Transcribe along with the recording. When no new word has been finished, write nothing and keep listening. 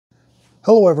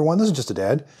Hello everyone, this is Just a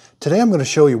Dad. Today I'm going to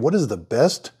show you what is the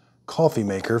best coffee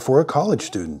maker for a college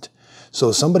student.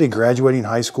 So somebody graduating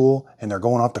high school and they're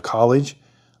going off to college,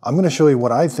 I'm going to show you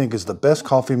what I think is the best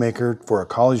coffee maker for a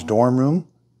college dorm room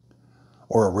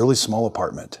or a really small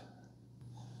apartment.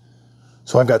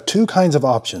 So I've got two kinds of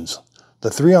options.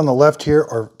 The three on the left here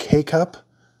are K-Cup,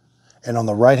 and on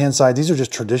the right hand side, these are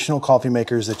just traditional coffee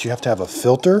makers that you have to have a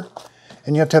filter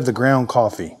and you have to have the ground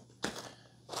coffee.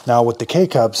 Now with the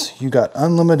K-Cups, you got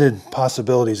unlimited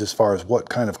possibilities as far as what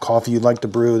kind of coffee you'd like to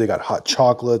brew. They got hot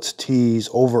chocolates, teas,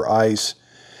 over ice.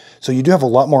 So you do have a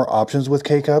lot more options with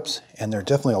K-Cups, and they're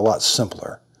definitely a lot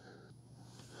simpler.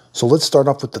 So let's start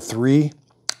off with the three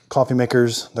coffee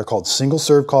makers. They're called single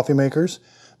serve coffee makers.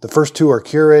 The first two are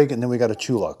Keurig, and then we got a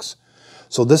Chulux.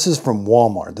 So this is from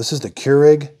Walmart. This is the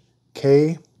Keurig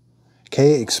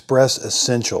K-Express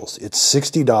Essentials. It's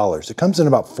 $60. It comes in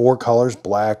about 4 colors: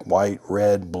 black, white,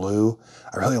 red, blue.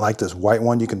 I really like this white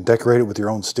one. You can decorate it with your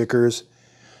own stickers.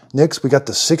 Next, we got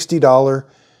the $60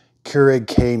 Keurig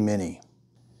K Mini.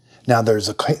 Now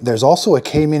there's also a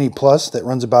K Mini Plus that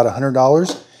runs about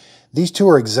 $100. These two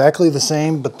are exactly the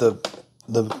same, but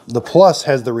the Plus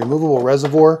has the removable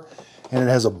reservoir and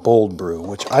it has a bold brew,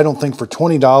 which I don't think for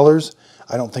 $20,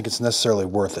 I don't think it's necessarily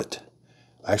worth it.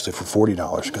 Actually for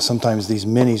 $40, because sometimes these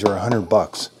minis are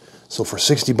 $100. So for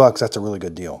 $60, that's a really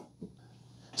good deal.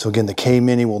 So again, the K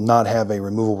Mini will not have a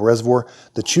removable reservoir.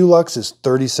 The Chulux is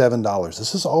 $37.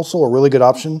 This is also a really good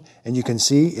option, and you can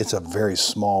see it's has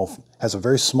a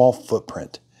very small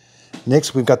footprint.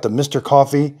 Next, we've got the Mr.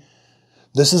 Coffee.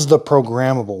 This is the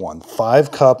programmable one,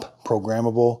 5-cup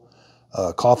programmable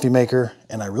coffee maker,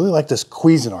 and I really like this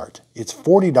Cuisinart. It's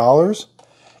 $40.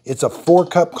 It's a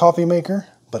 4-cup coffee maker,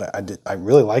 but I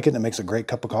really like it, and it makes a great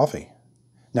cup of coffee.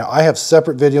 Now, I have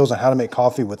separate videos on how to make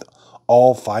coffee with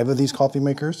all 5 of these coffee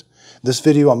makers. This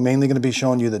video, I'm mainly going to be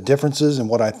showing you the differences and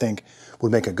what I think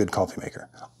would make a good coffee maker.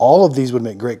 All of these would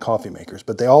make great coffee makers,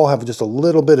 but they all have just a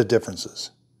little bit of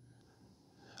differences.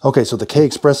 Okay, so the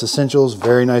K-Express Essentials,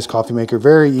 very nice coffee maker,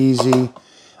 very easy.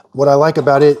 What I like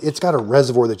about it, it's got a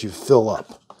reservoir that you fill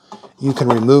up. You can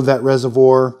remove that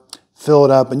reservoir, fill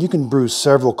it up, and you can brew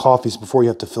several coffees before you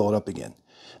have to fill it up again.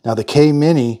 Now the K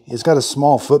Mini, it's got a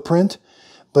small footprint,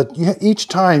 but each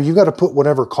time you got to put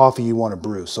whatever coffee you want to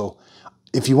brew. So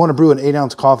if you want to brew an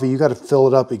 8-ounce coffee, you got to fill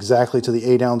it up exactly to the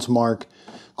 8-ounce mark,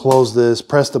 close this,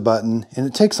 press the button, and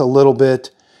it takes a little bit.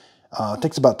 It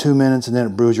takes about 2 minutes, and then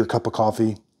it brews your cup of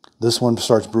coffee. This one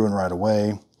starts brewing right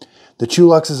away. The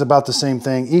Chulux is about the same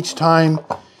thing. Each time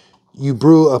you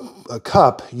brew a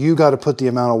cup, you got to put the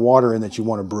amount of water in that you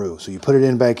want to brew. So you put it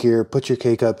in back here, put your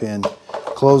K-Cup in,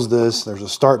 close this, there's a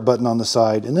start button on the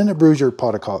side, and then it brews your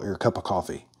cup of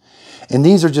coffee. And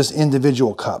these are just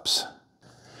individual cups.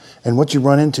 And what you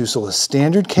run into, so a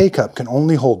standard K-Cup can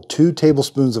only hold 2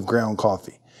 tablespoons of ground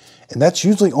coffee. And that's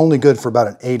usually only good for about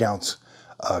an 8-ounce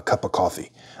cup of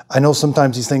coffee. I know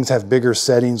sometimes these things have bigger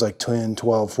settings like 10,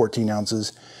 12, 14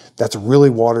 ounces. That's really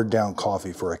watered down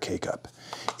coffee for a K-Cup.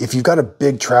 If you've got a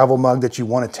big travel mug that you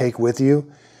want to take with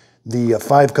you, the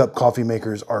 5-cup coffee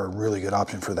makers are a really good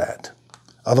option for that.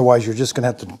 Otherwise, you're just going to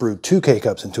have to brew 2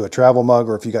 K-Cups into a travel mug,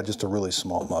 or if you got just a really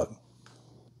small mug.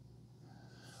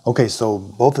 Okay, so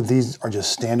both of these are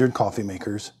just standard coffee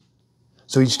makers.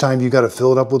 So each time you got to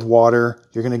fill it up with water.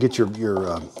 You're going to get your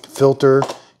filter.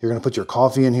 You're going to put your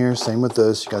coffee in here. Same with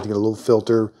this. You got to get a little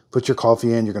filter, put your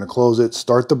coffee in. You're going to close it,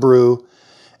 start the brew,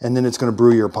 and then it's going to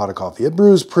brew your pot of coffee. It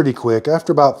brews pretty quick.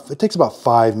 It takes about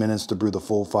 5 minutes to brew the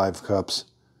full 5 cups.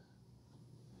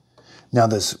 Now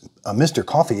this Mr.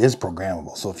 Coffee is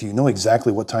programmable. So if you know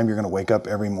exactly what time you're going to wake up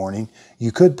every morning,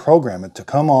 you could program it to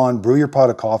come on, brew your pot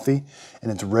of coffee, and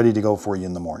it's ready to go for you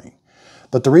in the morning.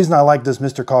 But the reason I like this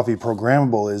Mr. Coffee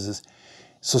programmable is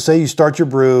so say you start your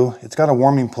brew, it's got a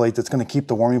warming plate that's going to keep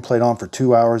the warming plate on for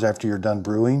 2 hours after you're done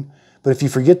brewing. But if you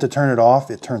forget to turn it off,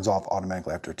 it turns off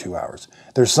automatically after 2 hours.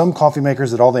 There's some coffee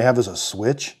makers that all they have is a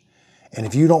switch. And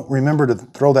if you don't remember to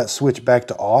throw that switch back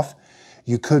to off,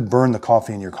 you could burn the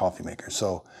coffee in your coffee maker.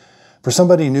 So for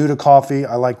somebody new to coffee,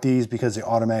 I like these because it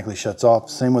automatically shuts off.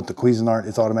 Same with the Cuisinart,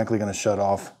 it's automatically going to shut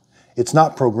off. It's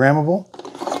not programmable.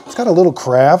 It's got a little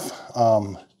carafe.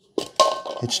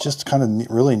 It's just kind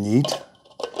of really neat.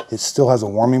 It still has a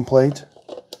warming plate.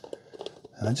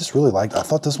 And I just really liked it. I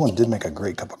thought this one did make a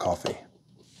great cup of coffee.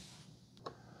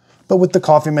 But with the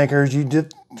coffee makers, you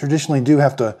traditionally do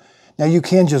have to, now you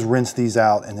can just rinse these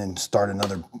out and then start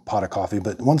another pot of coffee,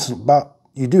 but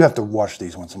you do have to wash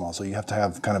these once in a while. So you have to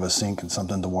have kind of a sink and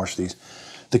something to wash these.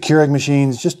 The Keurig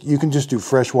machines, you can just do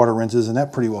fresh water rinses, and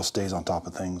that pretty well stays on top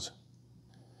of things.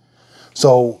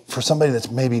 So for somebody that's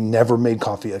maybe never made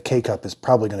coffee, a K-Cup is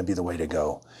probably going to be the way to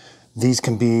go. These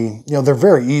can be, they're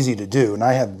very easy to do, and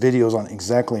I have videos on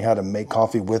exactly how to make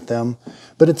coffee with them,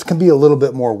 but it can be a little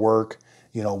bit more work.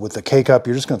 With the K-Cup,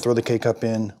 you're just going to throw the K-Cup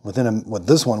in. With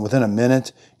this one, within a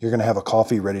minute, you're going to have a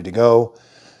coffee ready to go.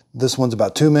 This one's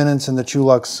about 2 minutes, and the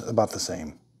Chulux about the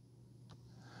same.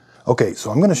 Okay,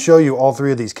 so I'm going to show you all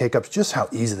three of these K-Cups, just how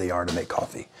easy they are to make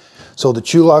coffee. So the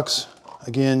Chulux,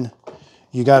 again,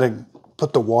 you got to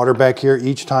put the water back here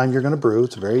each time you're going to brew.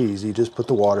 It's very easy. Just put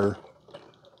the water.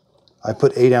 I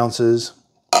put 8 ounces.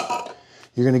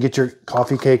 You're going to get your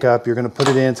coffee K-Cup. You're going to put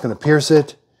it in. It's going to pierce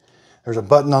it. There's a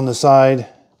button on the side.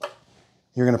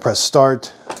 You're going to press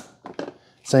start.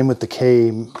 Same with the K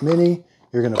Mini.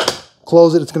 You're going to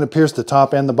close it. It's going to pierce the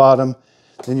top and the bottom.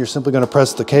 Then you're simply going to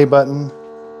press the K button.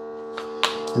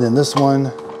 And then this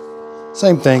one,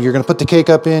 same thing. You're going to put the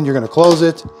K-Cup in. You're going to close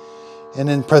it. And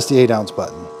then press the 8 ounce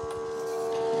button.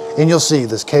 And you'll see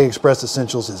this K Express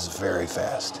Essentials is very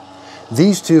fast.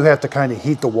 These two have to kind of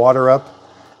heat the water up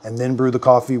and then brew the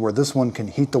coffee, where this one can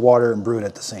heat the water and brew it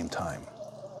at the same time.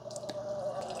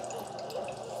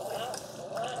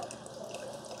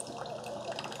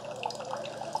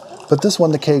 But this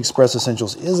one, the K Express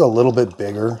Essentials, is a little bit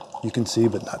bigger, you can see,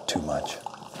 but not too much.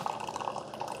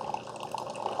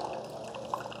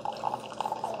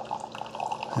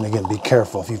 And again, be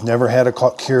careful. If you've never had a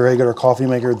Keurig or a coffee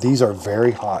maker, these are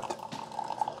very hot.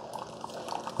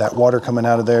 That water coming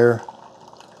out of there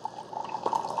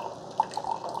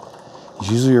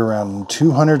is usually around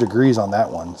 200 degrees on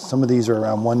that one. Some of these are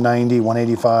around 190,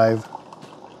 185.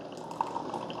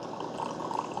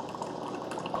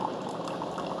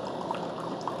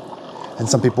 And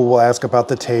some people will ask about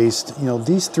the taste.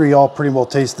 These three all pretty well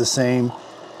taste the same.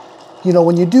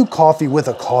 When you do coffee with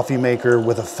a coffee maker,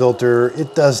 with a filter,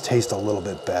 it does taste a little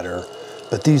bit better,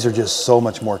 but these are just so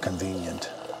much more convenient.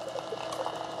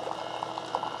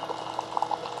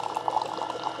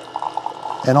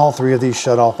 And all three of these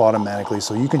shut off automatically,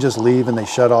 so you can just leave and they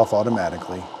shut off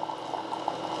automatically.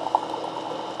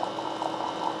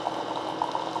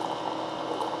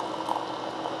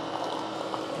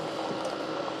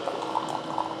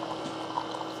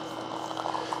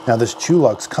 Now this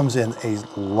Chulux comes in a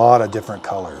lot of different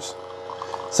colors.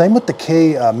 Same with the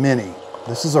K Mini.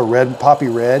 This is a red, poppy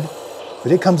red,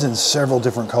 but it comes in several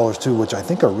different colors too, which I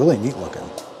think are really neat looking.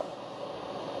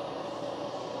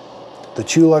 The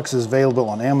Chulux is available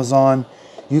on Amazon.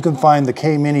 You can find the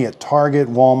K Mini at Target,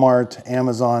 Walmart,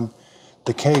 Amazon.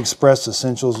 The K Express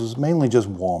Essentials is mainly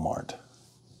just Walmart.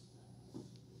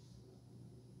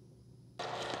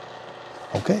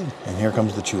 Okay, and here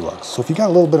comes the Chulux. So if you got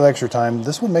a little bit of extra time,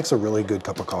 this one makes a really good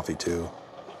cup of coffee too.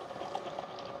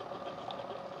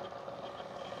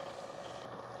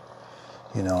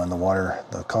 And the water,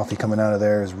 the coffee coming out of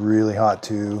there is really hot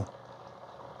too.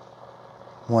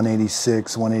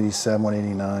 186, 187,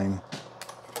 189.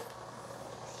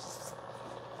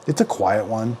 It's a quiet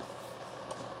one.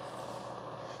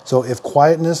 So if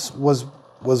quietness was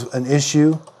an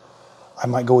issue, I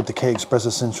might go with the K Express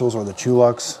Essentials or the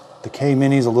Chulux. The K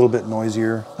Mini is a little bit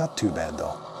noisier. Not too bad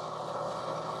though.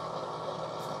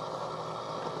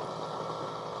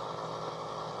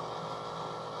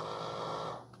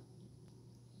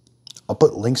 I'll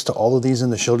put links to all of these in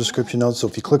the show description notes. So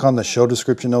if you click on the show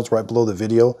description notes right below the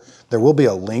video, there will be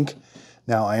a link.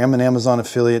 Now, I am an Amazon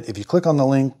affiliate. If you click on the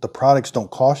link, the products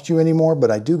don't cost you anymore, but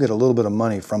I do get a little bit of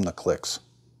money from the clicks.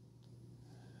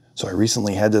 So I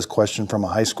recently had this question from a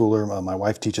high schooler. My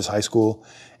wife teaches high school,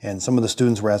 and some of the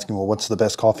students were asking, well, what's the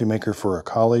best coffee maker for a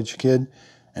college kid?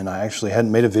 And I actually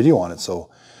hadn't made a video on it.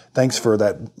 So thanks for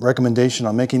that recommendation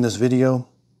on making this video.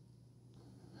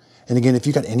 And again, if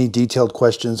you got any detailed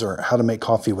questions or how to make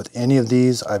coffee with any of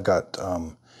these, I've got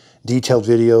detailed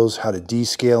videos, how to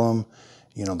descale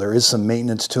them. There is some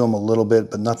maintenance to them a little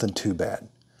bit, but nothing too bad.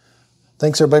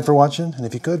 Thanks everybody for watching. And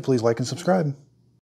if you could, please like and subscribe.